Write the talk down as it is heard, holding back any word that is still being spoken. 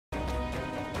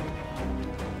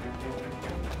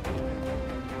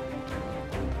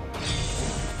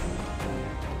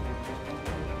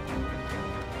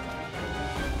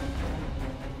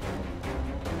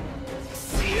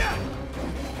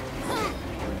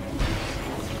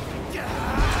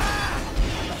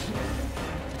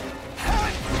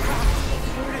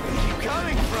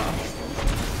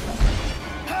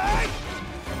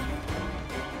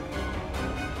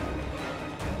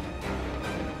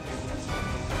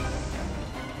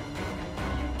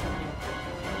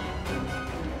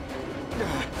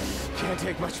can't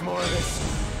take much more of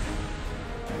this.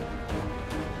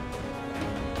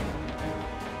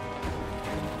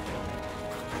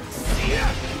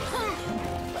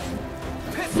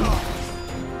 Piss off!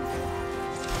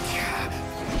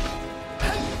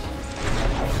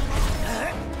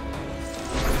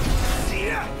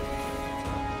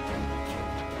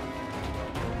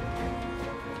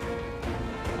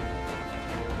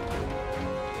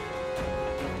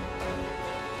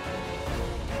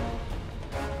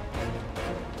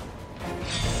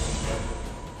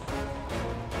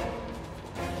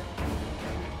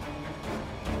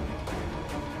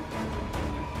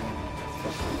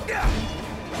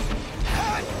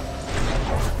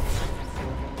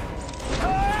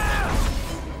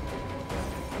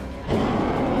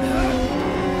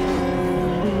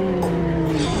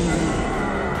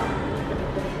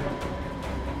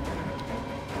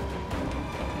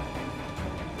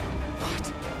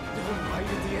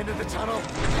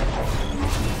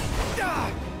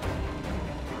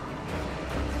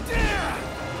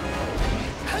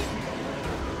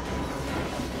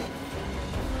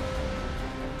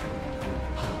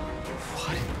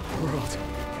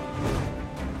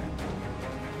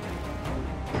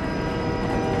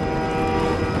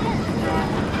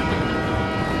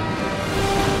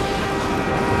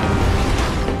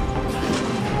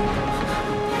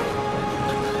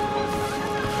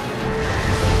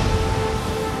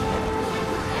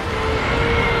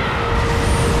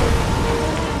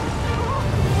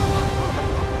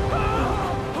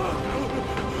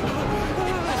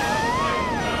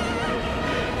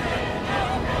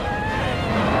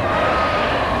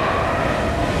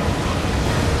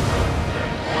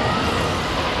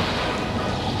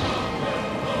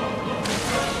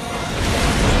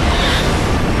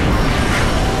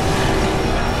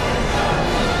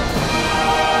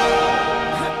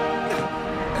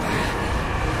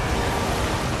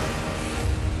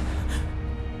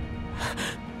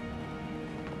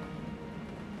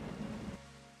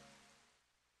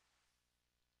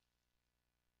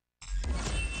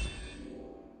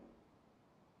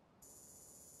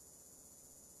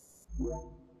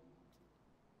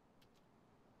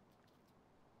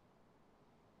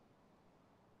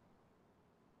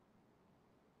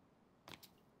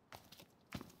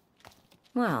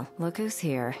 Well, look who's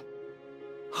here.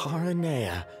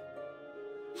 Haranea.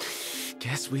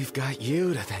 Guess we've got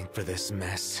you to thank for this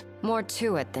mess. More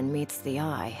to it than meets the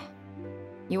eye.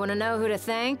 You want to know who to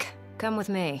thank? Come with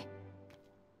me.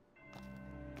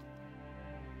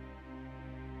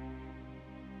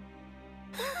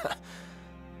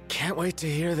 Can't wait to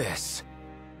hear this.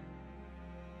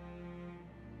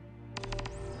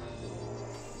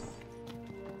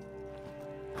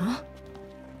 Huh?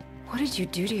 What did you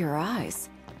do to your eyes?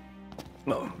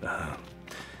 Oh,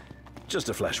 just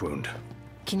a flesh wound.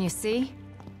 Can you see?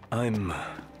 I'm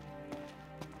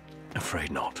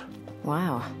afraid not.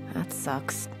 Wow, that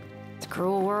sucks. It's a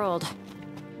cruel world.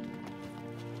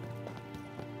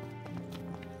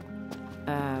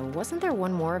 Wasn't there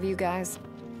one more of you guys?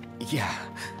 Yeah,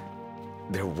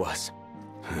 there was.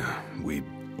 We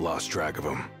lost track of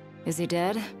him. Is he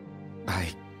dead?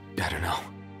 I don't know.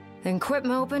 Then quit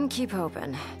moping, keep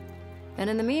hoping. And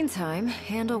in the meantime,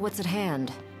 handle what's at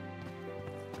hand.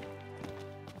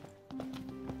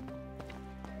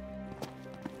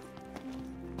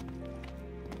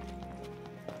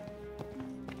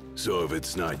 So if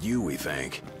it's not you we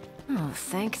thank, Oh,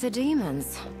 thank the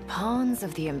demons. Pawns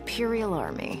of the Imperial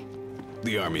Army.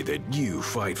 the army that you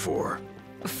fight for.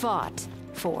 Fought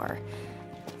for.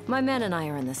 My men and I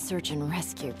are in the search and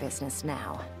rescue business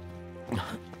now.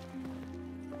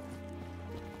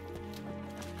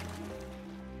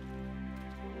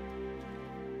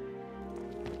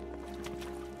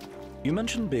 You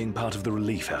mentioned being part of the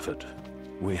relief effort.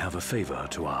 We have a favor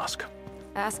to ask.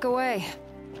 Ask away.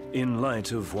 In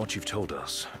light of what you've told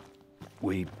us,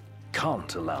 we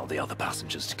can't allow the other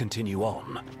passengers to continue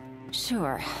on.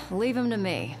 Sure, leave him to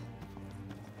me.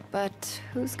 But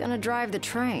who's gonna drive the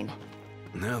train?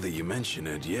 Now that you mention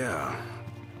it, yeah.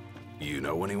 You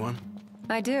know anyone?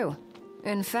 I do.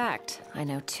 In fact, I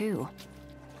know two.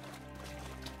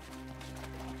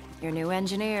 Your new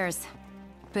engineers.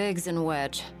 Biggs and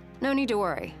Wedge. No need to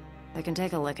worry. They can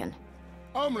take a licking.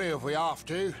 Only if we have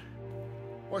to.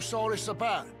 What's all this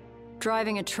about?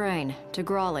 Driving a train to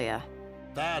Grollia.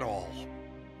 That all.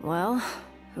 Well,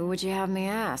 who would you have me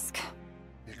ask?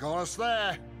 You got us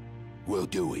there. We'll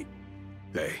do it.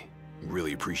 Hey,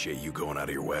 really appreciate you going out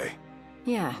of your way.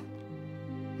 Yeah.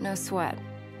 No sweat.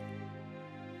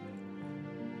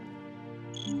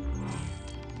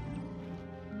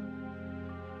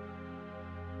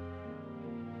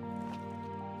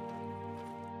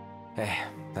 Hey,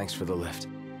 thanks for the lift.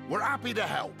 We're happy to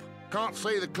help. Can't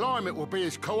say the climate will be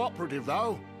as cooperative,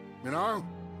 though. You know?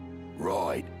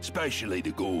 Right, especially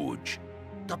the gorge.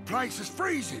 The place is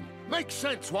freezing. Makes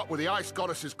sense what with the ice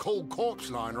goddess's cold corpse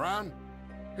lying around.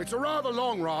 It's a rather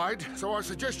long ride, so I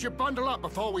suggest you bundle up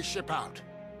before we ship out.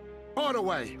 By the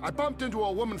way, I bumped into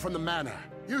a woman from the manor.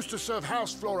 Used to serve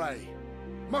House Flore.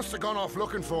 Must have gone off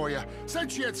looking for you.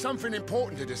 Said she had something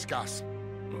important to discuss.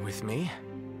 With me?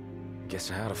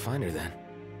 Guess I ought to find her then.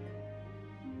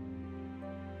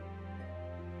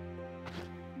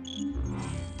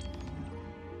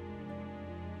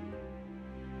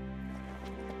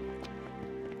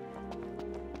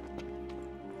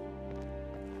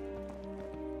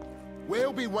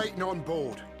 We'll be waiting on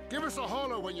board. Give us a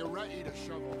holler when you're ready to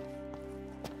shovel.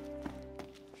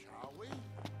 Shall we?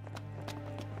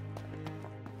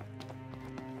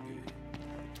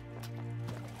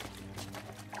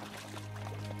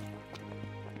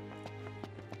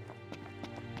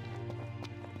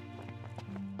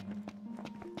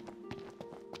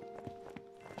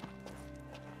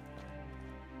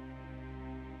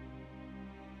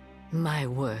 My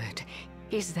word.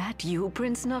 Is that you,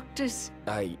 Prince Noctis?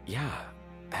 Yeah.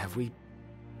 Have we...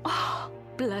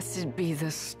 Blessed be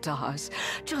the stars.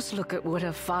 Just look at what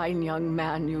a fine young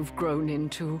man you've grown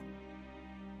into.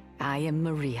 I am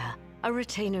Maria, a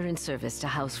retainer in service to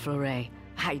House Flore.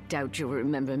 I doubt you'll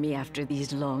remember me after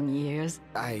these long years.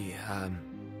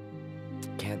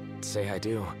 Can't say I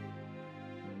do.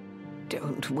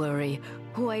 Don't worry.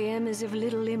 Who I am is of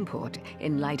little import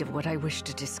in light of what I wish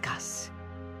to discuss.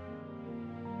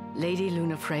 Lady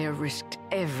Lunafreya risked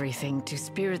everything to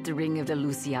spirit the Ring of the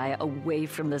Lucii away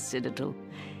from the Citadel.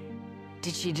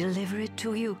 Did she deliver it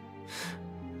to you?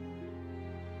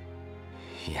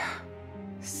 Yeah.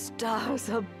 Stars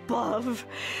above!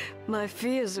 My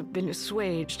fears have been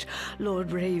assuaged.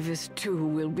 Lord Ravis, too,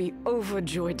 will be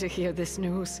overjoyed to hear this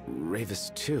news.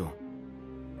 Ravis too.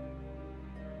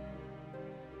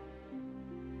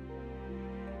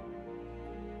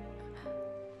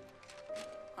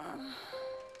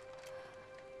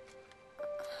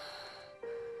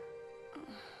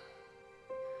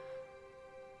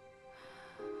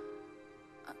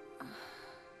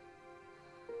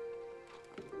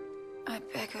 I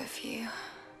beg of you,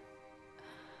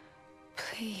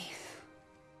 please,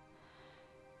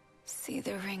 see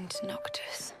the ring to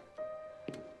Noctis,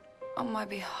 on my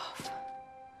behalf.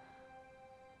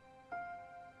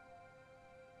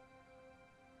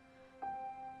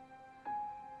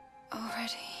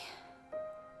 Already,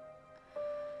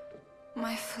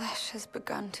 my flesh has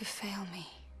begun to fail me.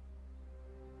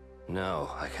 No,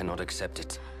 I cannot accept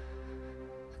it.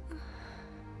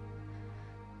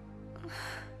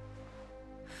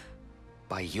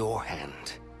 By your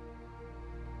hand,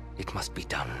 it must be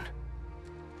done.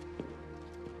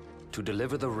 To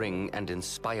deliver the ring and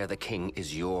inspire the king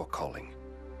is your calling.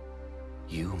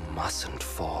 You mustn't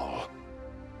fall.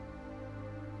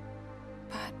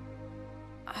 But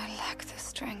I lack the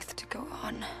strength to go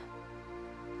on.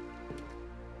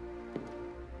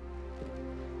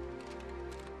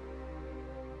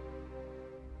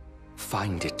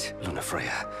 Find it,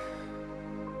 Lunafreya.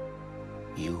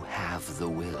 You have the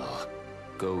will.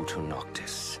 Go to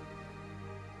Noctis.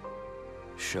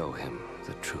 Show him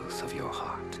the truth of your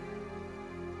heart.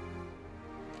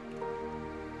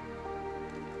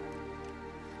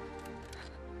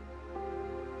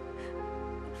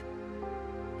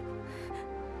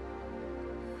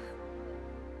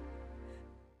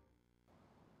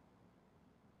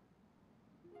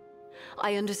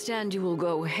 I understand you will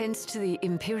go hence to the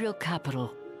Imperial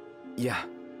capital. Yeah.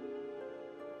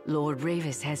 Lord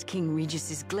Ravis has King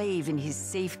Regis's glaive in his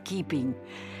safekeeping,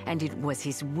 and it was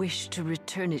his wish to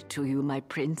return it to you, my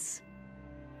prince.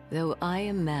 Though I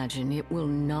imagine it will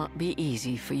not be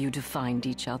easy for you to find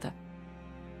each other.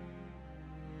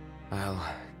 I'll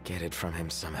get it from him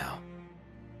somehow.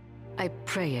 I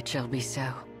pray it shall be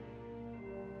so.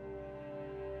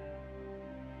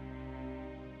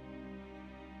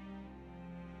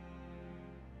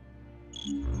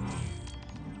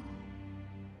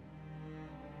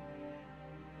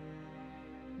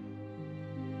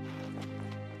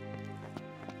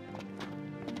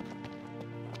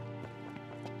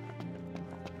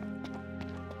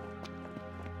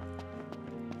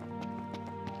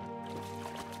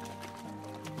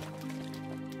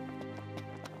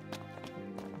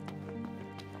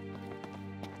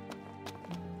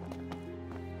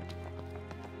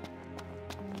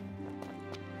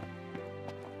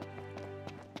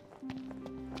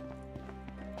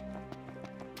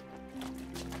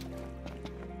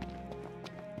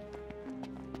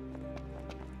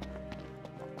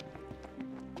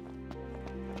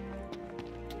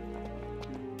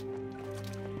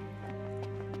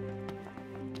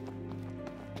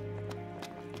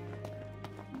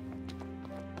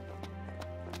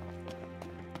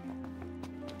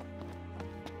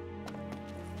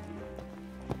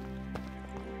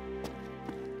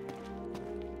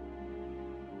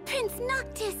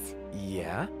 Noctis!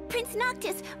 Yeah? Prince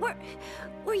Noctis,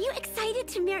 were you excited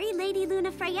to marry Lady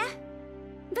Lunafreya?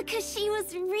 Because she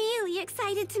was really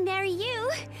excited to marry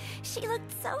you. She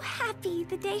looked so happy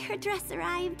the day her dress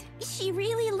arrived. She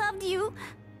really loved you,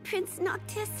 Prince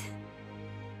Noctis.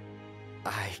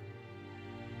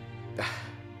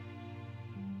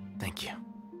 Thank you.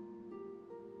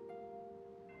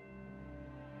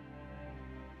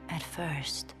 At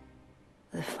first,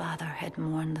 the father had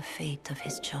mourned the fate of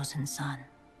his chosen son.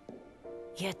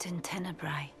 Yet in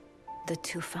Tenebrae, the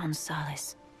two found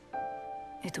solace.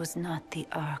 It was not the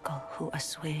Oracle who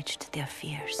assuaged their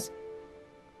fears,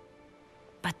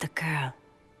 but the girl.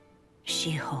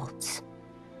 She holds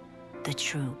the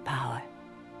true power.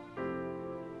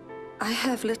 I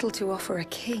have little to offer a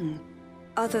king,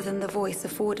 other than the voice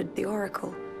afforded the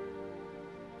Oracle.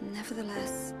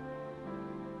 Nevertheless...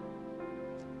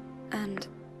 And...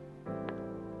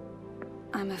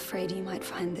 I'm afraid you might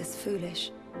find this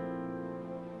foolish.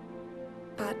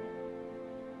 But...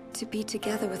 to be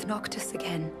together with Noctis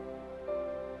again,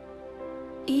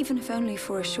 even if only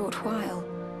for a short while,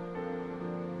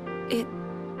 it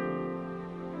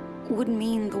would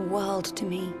mean the world to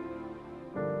me.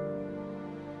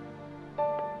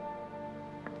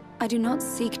 I do not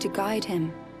seek to guide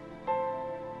him,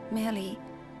 merely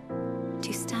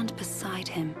to stand beside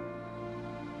him.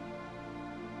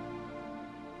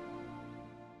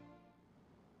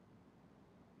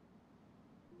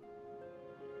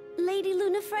 Lady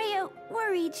Lunafreya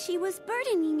worried she was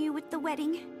burdening you with the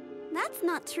wedding. That's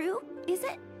not true, is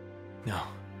it? No,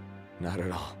 not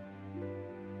at all.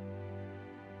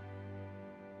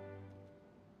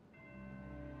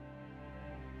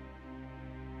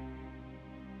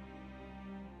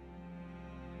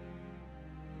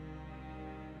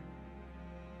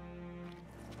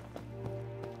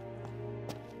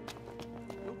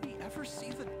 Will we ever see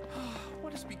the...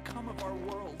 What has become of our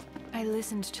world? I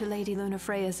listened to Lady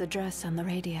Lunafreya's address on the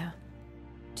radio.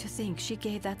 To think she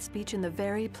gave that speech in the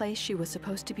very place she was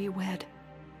supposed to be wed.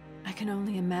 I can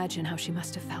only imagine how she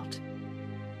must have felt.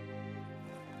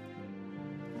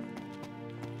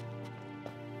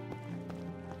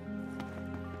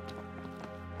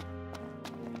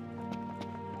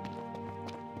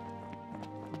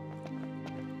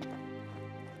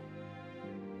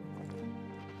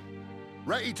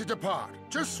 Ready to depart.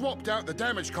 Just swapped out the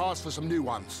damaged cars for some new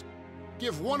ones.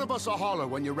 Give one of us a holler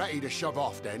when you're ready to shove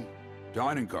off, then.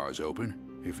 Dining car's open,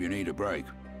 if you need a break.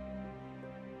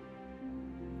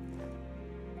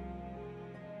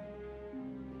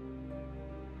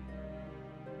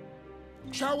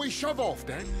 Shall we shove off,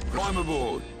 then? Climb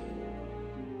aboard.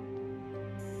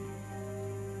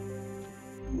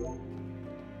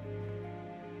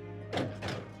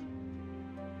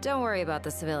 Don't worry about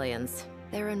the civilians.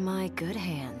 They're in my good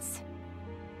hands.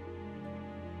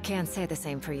 Can't say the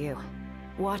same for you.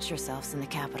 Watch yourselves in the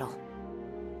capital.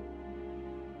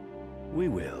 We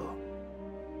will.